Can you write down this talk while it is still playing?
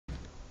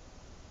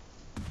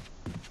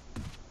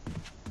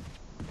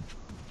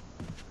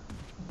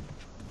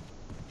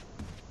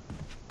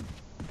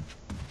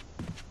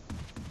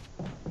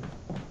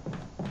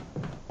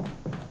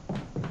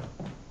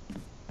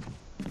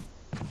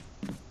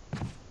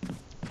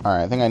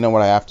Alright, I think I know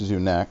what I have to do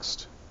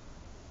next.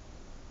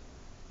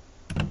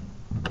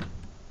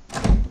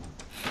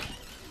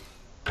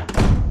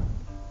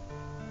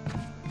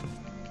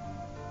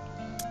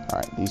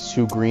 Alright, these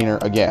two green are,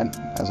 again,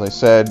 as I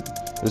said,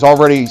 there's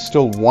already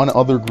still one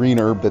other green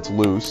herb that's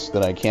loose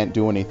that I can't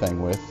do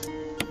anything with.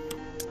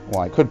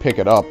 Well, I could pick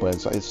it up,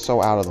 but it's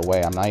so out of the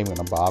way, I'm not even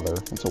going to bother.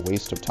 It's a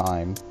waste of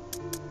time.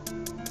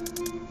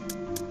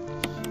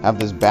 I have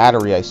this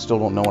battery, I still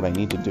don't know what I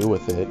need to do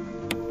with it.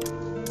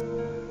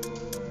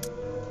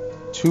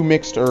 2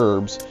 mixed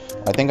herbs.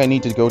 I think I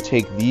need to go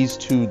take these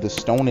two, the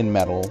stone and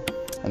metal,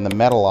 and the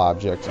metal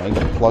objects, and I need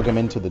to plug them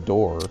into the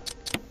door.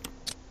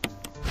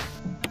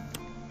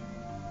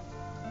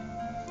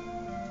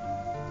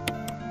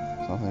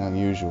 Nothing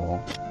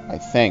unusual, I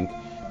think.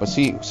 But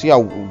see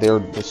how they're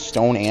the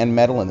stone and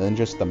metal, and then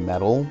just the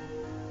metal?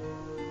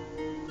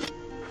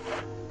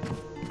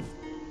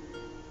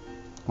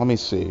 Let me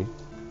see.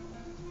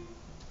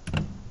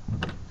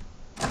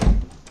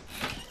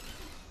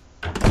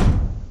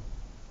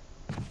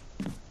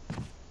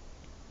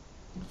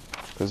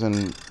 Because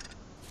then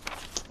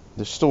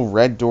there's still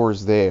red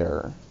doors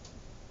there.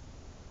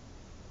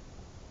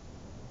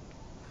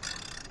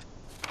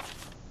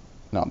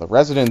 No, the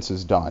residence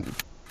is done.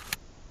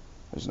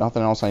 There's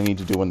nothing else I need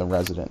to do in the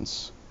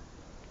residence.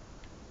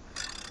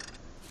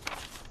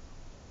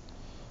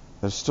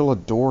 There's still a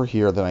door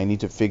here that I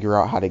need to figure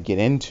out how to get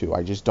into.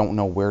 I just don't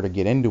know where to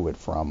get into it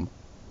from.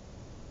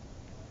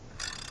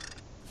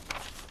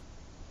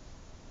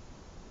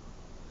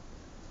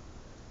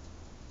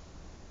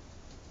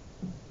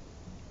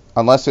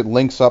 Unless it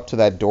links up to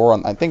that door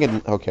on... I think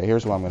it... Okay,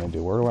 here's what I'm going to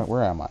do.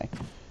 Where am I?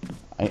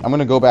 I'm going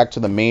to go back to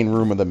the main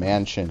room of the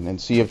mansion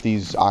and see if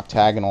these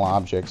octagonal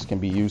objects can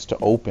be used to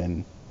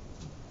open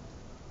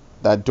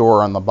that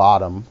door on the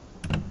bottom.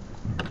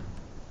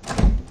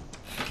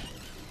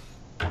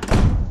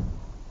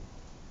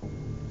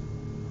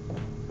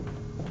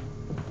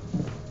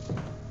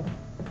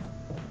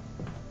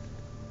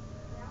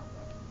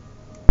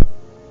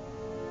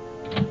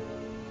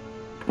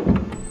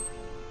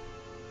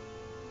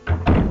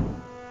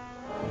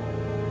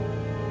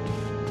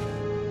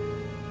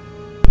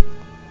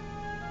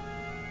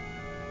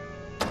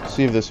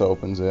 See if this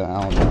opens it.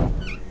 I don't know.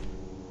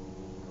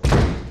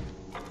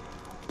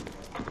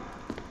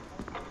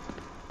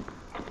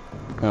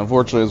 And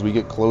unfortunately, as we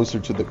get closer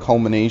to the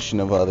culmination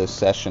of this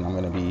session, I'm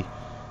going to be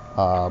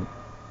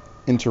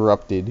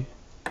interrupted.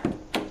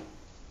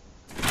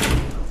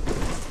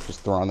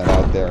 Just throwing that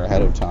out there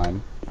ahead of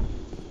time.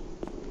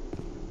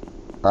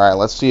 Alright,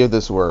 let's see if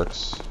this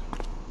works.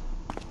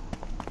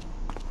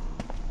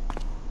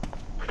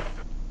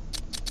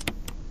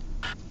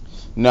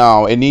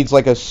 No, it needs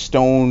like a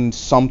stone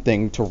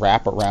something to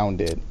wrap around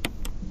it.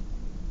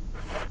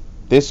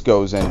 This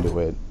goes into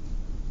it.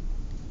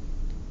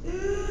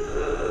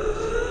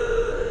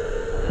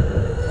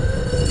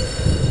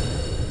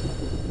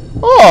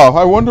 Oh,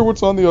 I wonder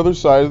what's on the other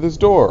side of this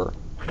door.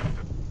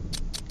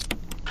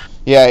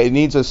 Yeah, it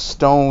needs a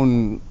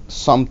stone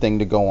something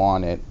to go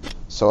on it.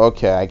 So,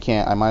 okay,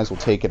 I might as well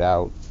take it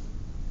out.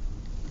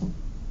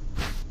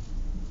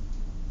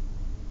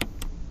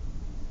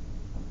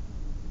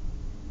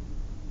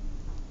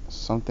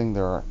 Something,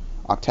 there are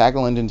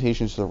octagonal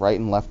indentations to the right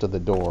and left of the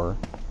door.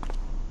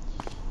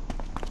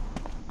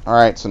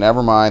 Alright, so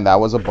never mind, that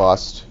was a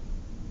bust.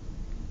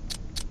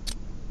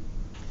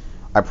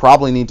 I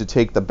probably need to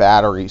take the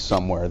battery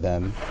somewhere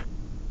then.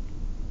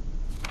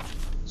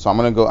 So I'm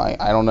gonna go, I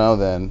don't know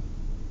then.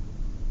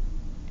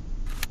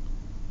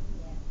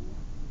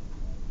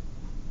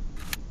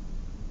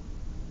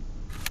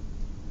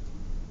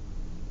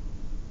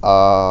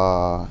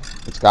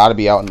 It's gotta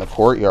be out in the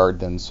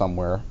courtyard then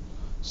somewhere.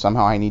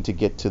 Somehow I need to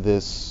get to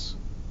this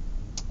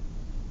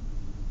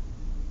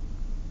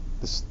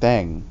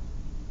thing.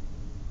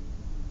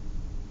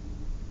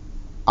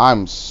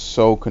 I'm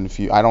so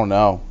confused. I don't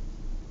know.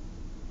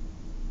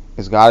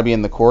 It's got to be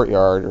in the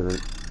courtyard, or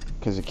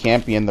because it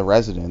can't be in the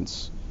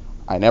residence.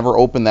 I never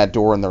opened that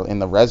door in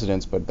the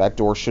residence, but that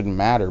door shouldn't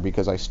matter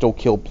because I still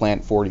killed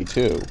Plant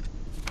 42.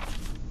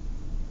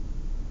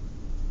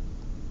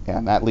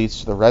 And that leads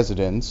to the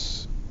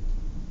residence.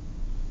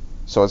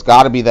 So it's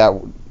got to be that.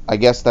 I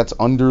guess that's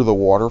under the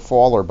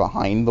waterfall or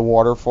behind the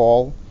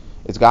waterfall.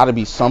 It's got to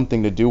be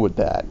something to do with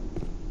that.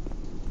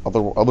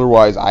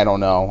 Otherwise, I don't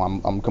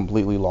know. I'm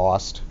completely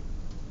lost.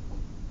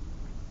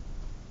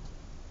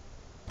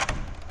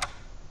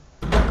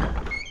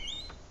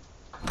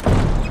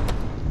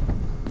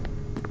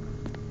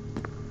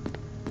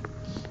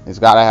 It's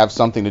got to have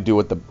something to do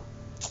with the...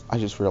 I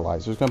just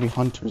realized there's going to be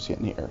hunters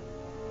in here.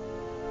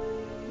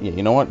 Yeah,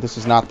 you know what? This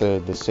is not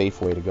the safe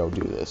way to go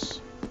do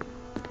this.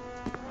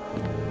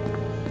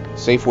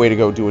 Safe way to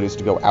go do it is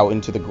to go out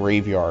into the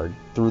graveyard,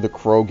 through the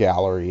Crow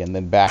Gallery, and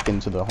then back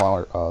into the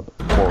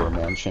horror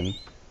mansion.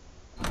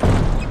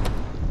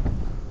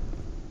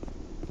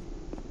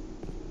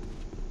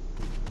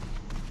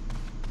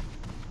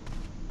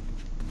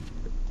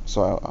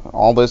 So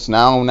all this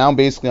now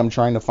basically I'm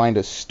trying to find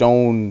a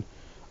stone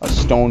a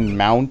stone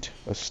mount,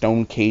 a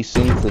stone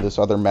casing for this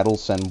other metal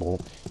symbol,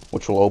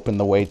 which will open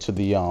the way to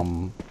the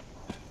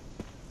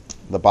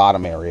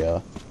bottom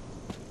area.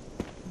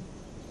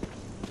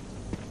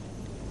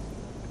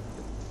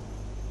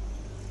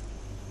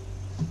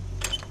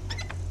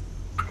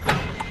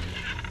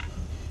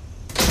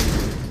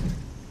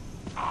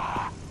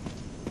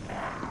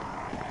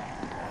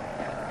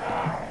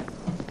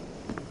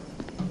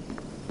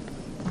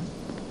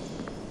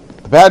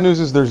 The bad news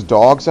is there's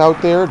dogs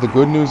out there. The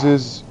good news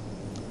is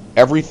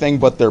everything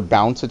but their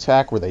bounce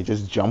attack, where they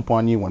just jump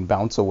on you and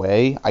bounce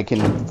away, I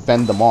can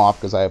fend them off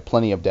because I have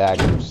plenty of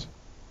daggers.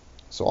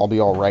 So I'll be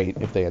alright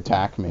if they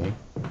attack me.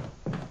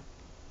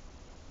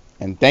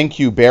 And thank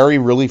you, Barry.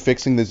 Really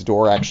fixing this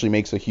door actually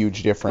makes a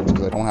huge difference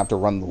because I don't have to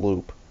run the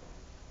loop.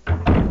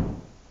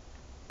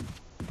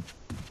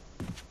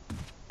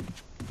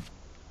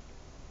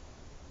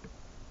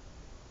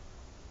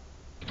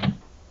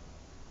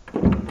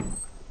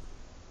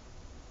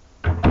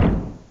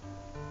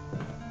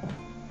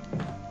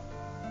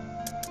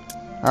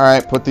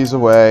 Alright, put these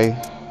away.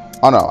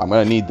 Oh no, I'm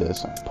going to need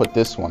this. Put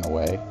this one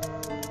away.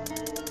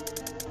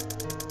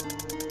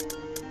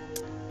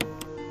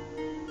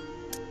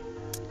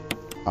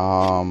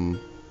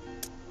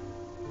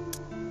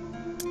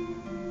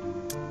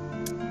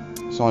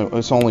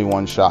 It's only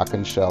one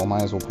shotgun shell.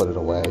 Might as well put it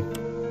away.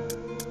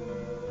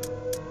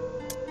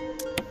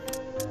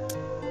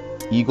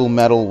 Eagle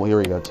metal. Well, here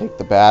we go. Take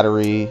the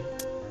battery.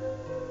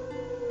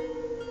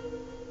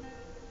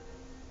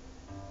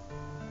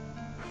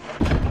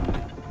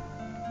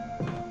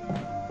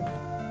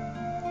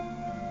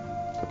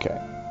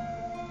 Okay.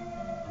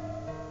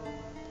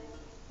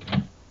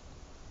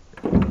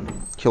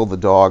 Kill the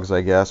dogs,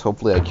 I guess.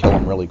 Hopefully I kill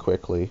them really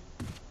quickly.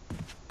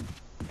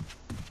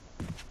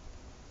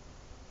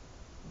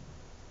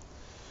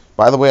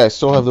 By the way, I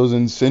still have those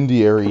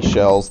incendiary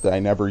shells that I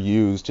never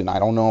used, and I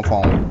don't know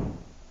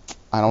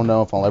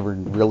if I'll ever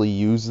really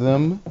use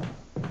them.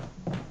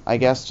 I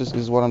guess just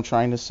is what I'm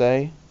trying to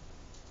say.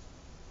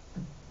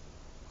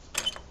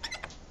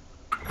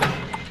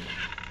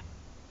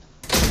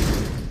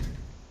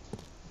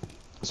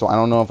 So I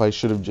don't know if I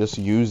should have just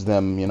used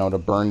them, you know, to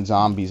burn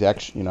zombies,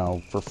 you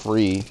know, for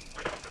free.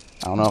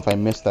 I don't know if I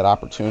missed that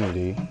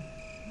opportunity.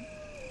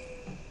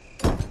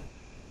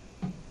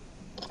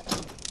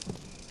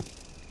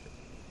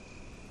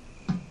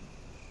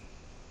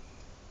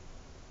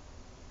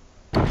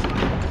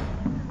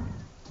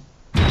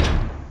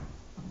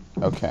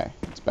 Okay,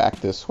 it's back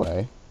this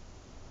way.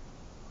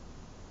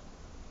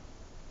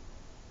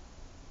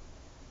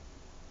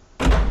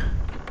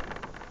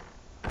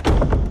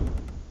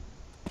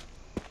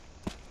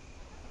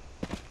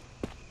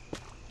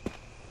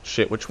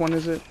 Shit, which one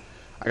is it?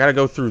 I gotta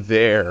go through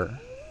there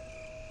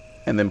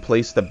and then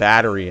place the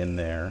battery in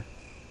there.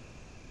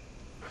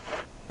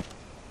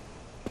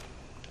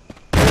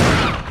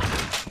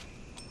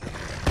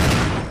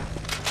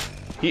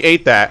 He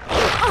ate that.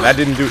 That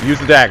didn't do it. Use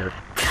the dagger.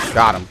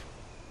 Got him.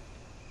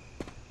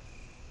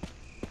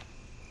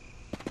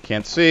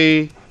 Can't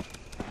see.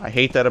 I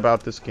hate that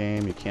about this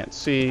game. You can't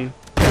see.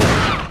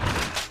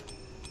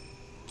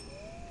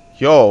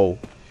 Yo.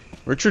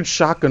 Richard's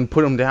shotgun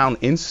put him down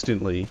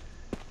instantly.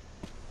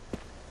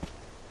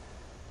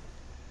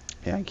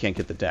 Yeah, I can't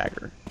get the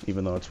dagger,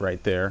 even though it's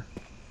right there.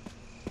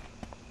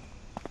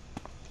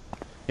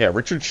 Yeah,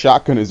 Richard's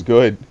shotgun is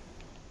good.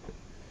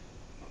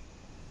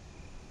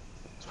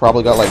 It's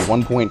probably got like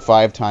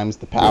 1.5 times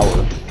the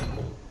power.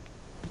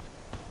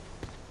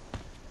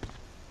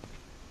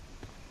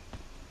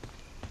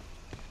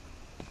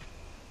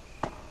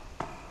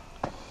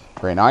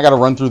 Great, now I gotta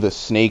run through the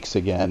snakes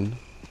again.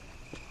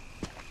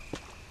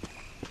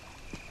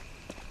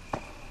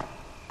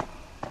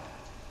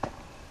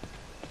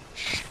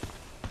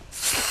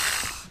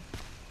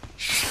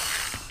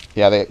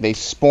 Yeah, they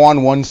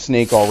spawn one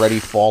snake already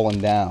fallen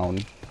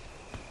down.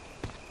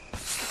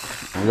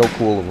 Real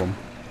cool of them.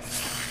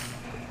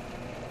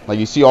 Like,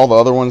 you see all the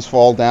other ones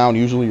fall down.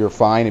 Usually you're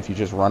fine if you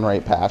just run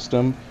right past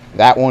them.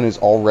 That one is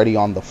already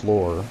on the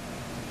floor.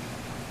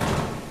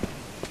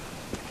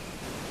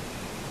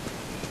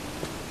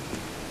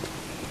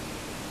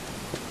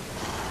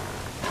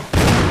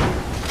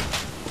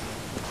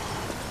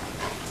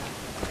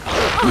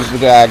 Use the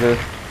dagger.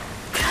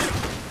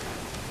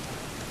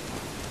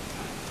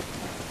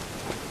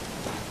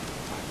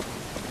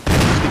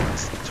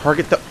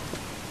 Target the...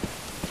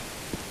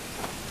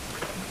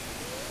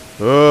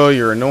 Oh,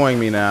 you're annoying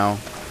me now.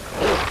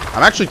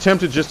 I'm actually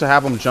tempted just to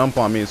have him jump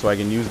on me so I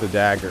can use the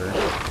dagger.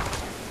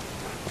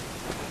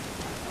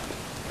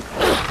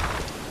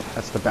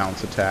 That's the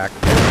bounce attack.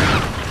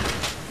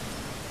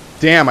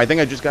 Damn, I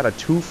think I just got a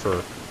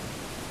twofer.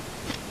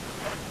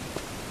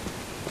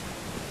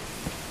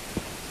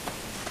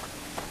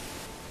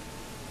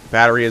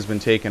 Battery has been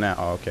taken out.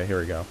 Oh, okay, here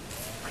we go.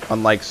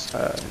 Unlike,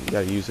 you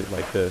gotta use it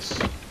like this.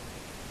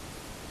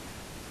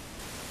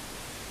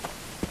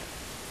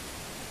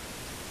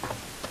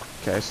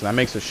 Okay, so that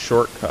makes a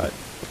shortcut.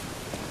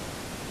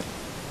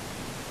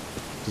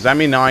 Does that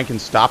mean now I can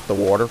stop the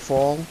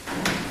waterfall?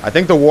 I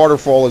think the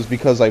waterfall is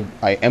because I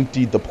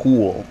emptied the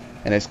pool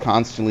and it's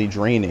constantly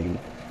draining.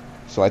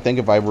 So I think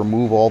if I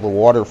remove all the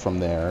water from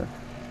there,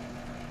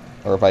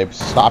 or if I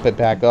stop it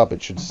back up,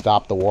 it should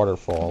stop the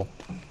waterfall.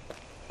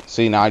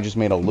 See, now I just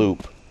made a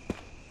loop.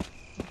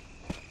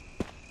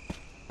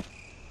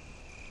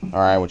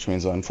 Alright, which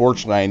means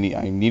unfortunately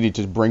I needed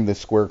to bring the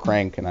square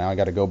crank, and now I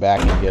gotta go back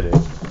and get it.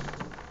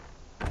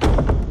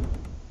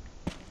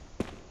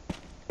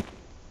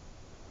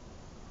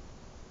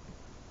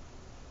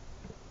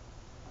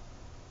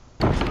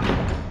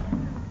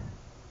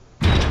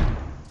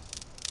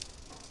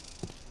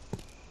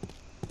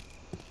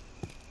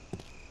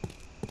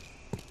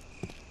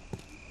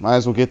 Might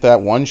as well get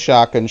that one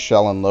shotgun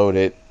shell and load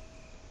it.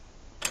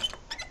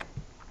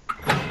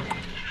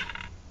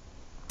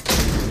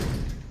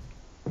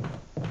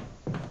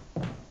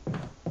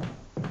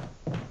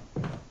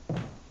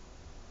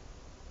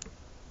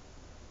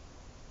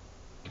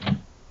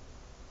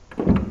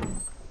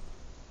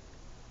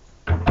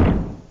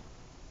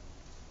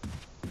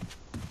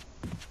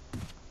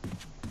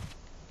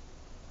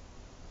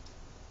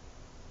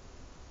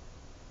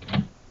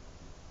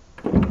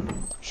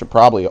 Should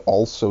probably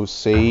also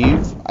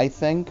save, I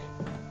think.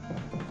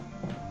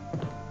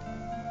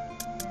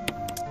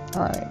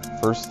 Alright,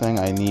 first thing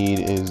I need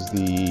is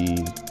the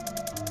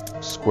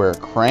square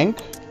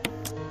crank.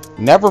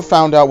 Never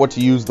found out what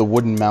to use the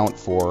wooden mount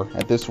for.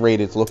 At this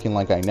rate, it's looking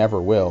like I never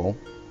will.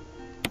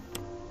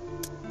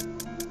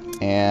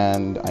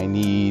 And I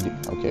need...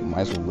 okay,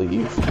 might as well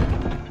leave.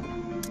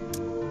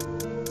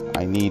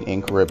 I need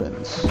ink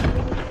ribbons.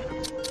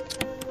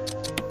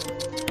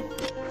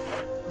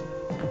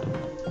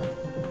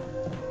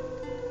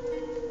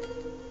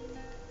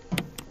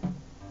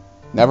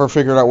 Never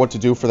figured out what to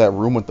do for that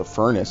room with the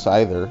furnace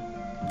either.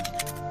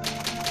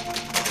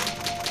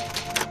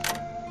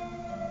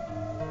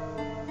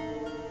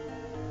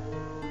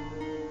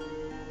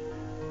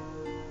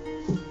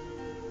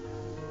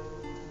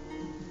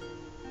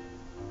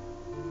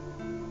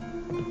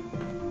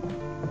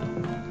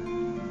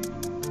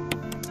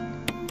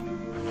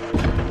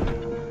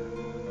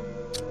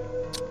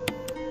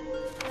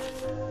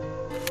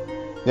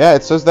 Yeah,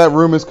 it says that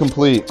room is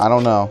complete. I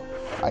don't know.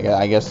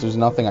 I guess there's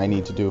nothing I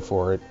need to do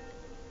for it.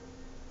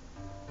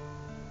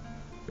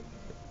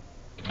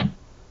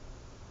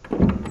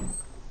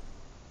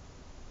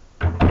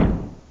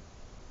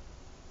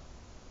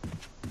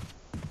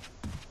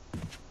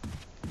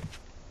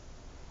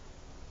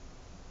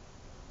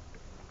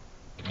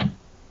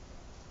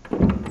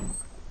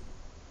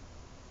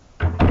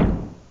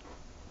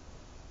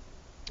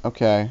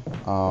 Okay,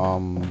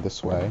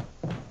 this way.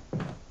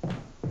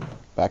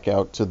 Back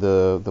out to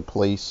the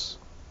place.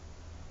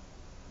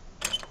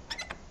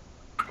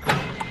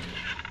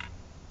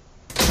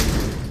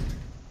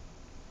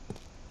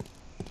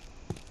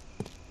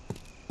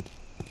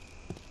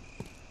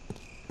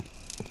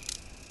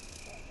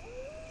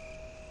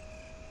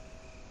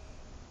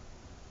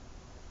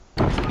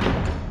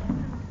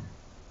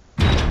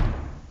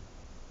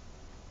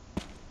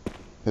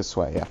 This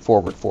way, yeah,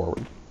 forward.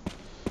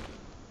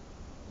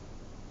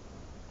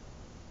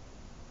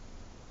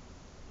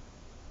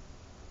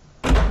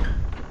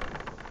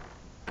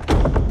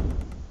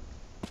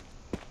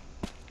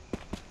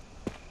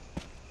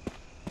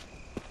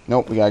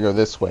 Nope, we gotta go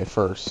this way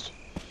first.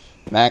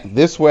 And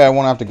this way I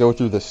won't have to go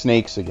through the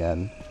snakes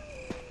again.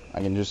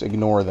 I can just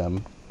ignore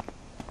them.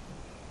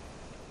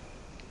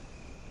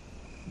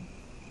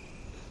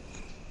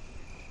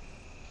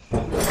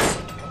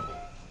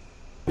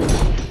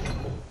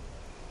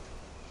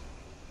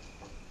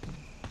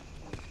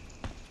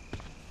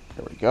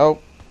 There we go.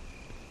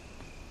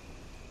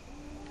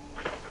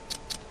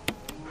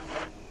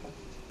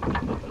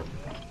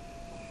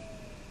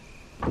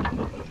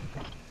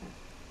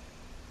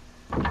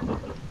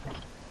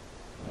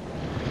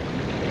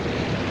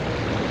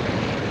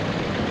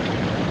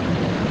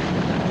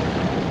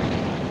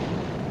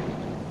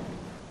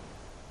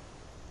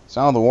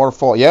 Sound of the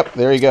waterfall. Yep,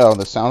 there you go.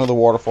 The sound of the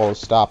waterfall has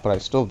stopped, but I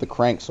still have the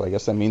crank, so I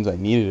guess that means I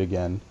need it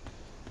again.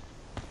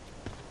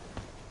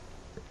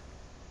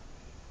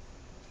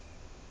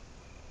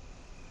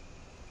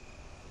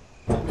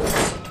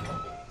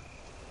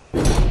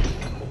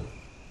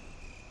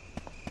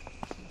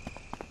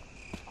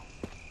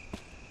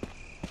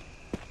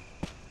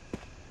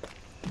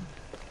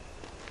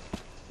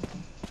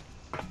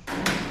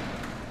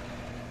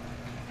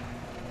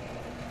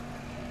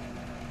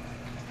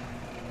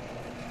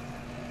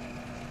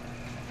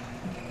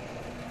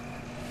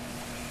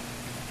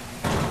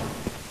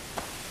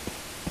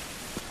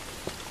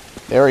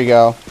 There we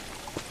go.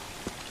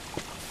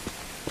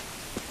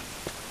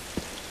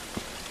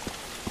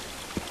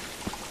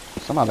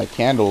 Somehow that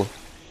candle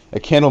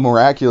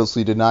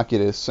miraculously did not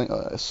get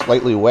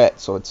slightly wet,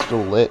 so it's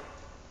still lit.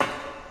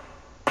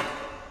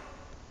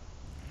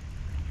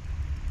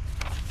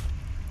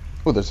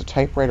 Oh, there's a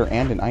typewriter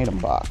and an item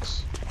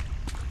box.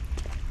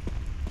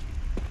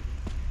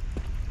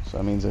 So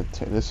that means that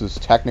this is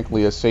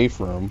technically a safe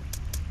room.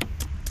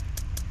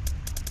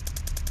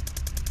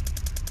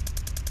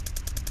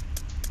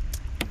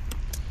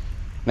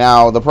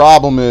 Now, the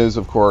problem is,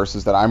 of course,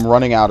 is that I'm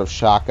running out of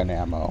shotgun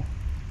ammo.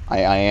 I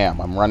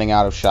am. I'm running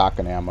out of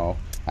shotgun ammo.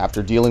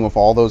 After dealing with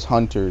all those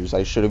hunters,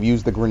 I should have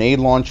used the grenade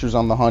launchers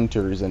on the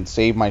hunters and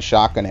saved my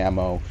shotgun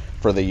ammo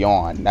for the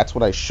yawn. That's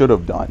what I should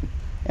have done.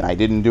 And I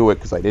didn't do it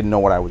because I didn't know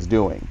what I was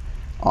doing.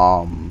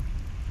 But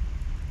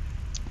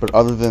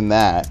other than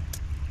that,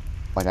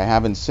 like, I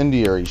have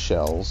incendiary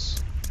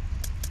shells.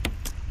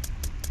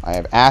 I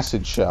have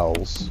acid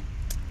shells.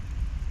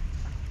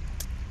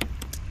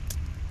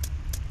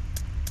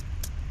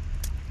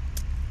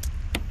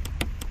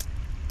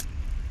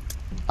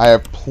 I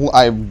have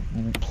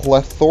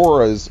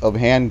plethoras of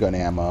handgun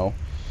ammo.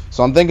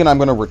 So I'm thinking I'm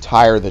going to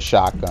retire the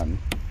shotgun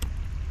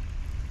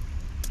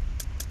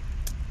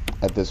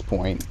at this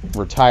point.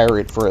 Retire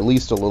it for at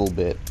least a little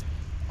bit.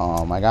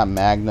 I got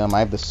Magnum. I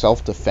have the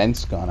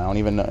self-defense gun. I don't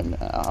even know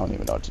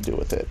what to do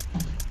with it.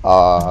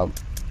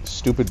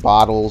 Stupid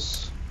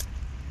bottles.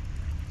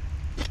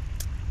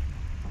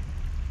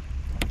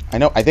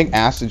 I think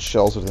acid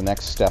shells are the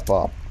next step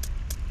up.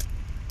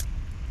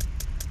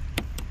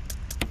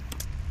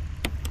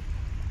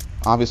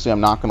 Obviously, I'm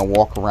not going to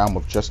walk around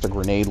with just a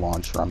grenade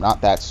launcher. I'm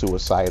not that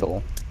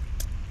suicidal.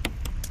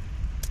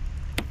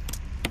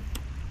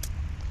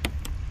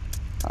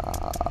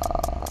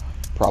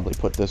 Probably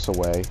put this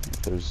away.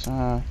 If there's,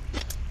 I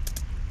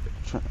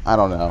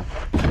don't know.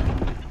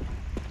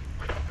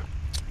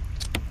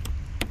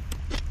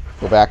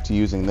 Go back to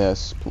using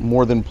this.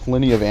 More than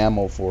plenty of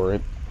ammo for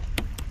it.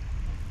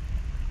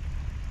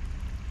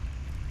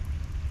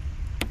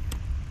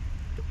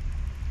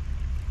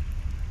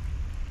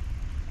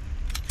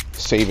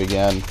 Save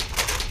again.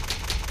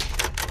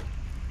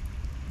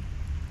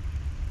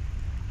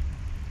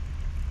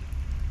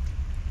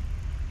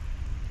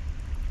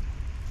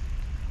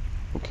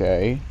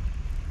 Okay.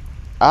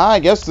 I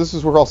guess this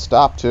is where I'll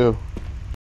stop too.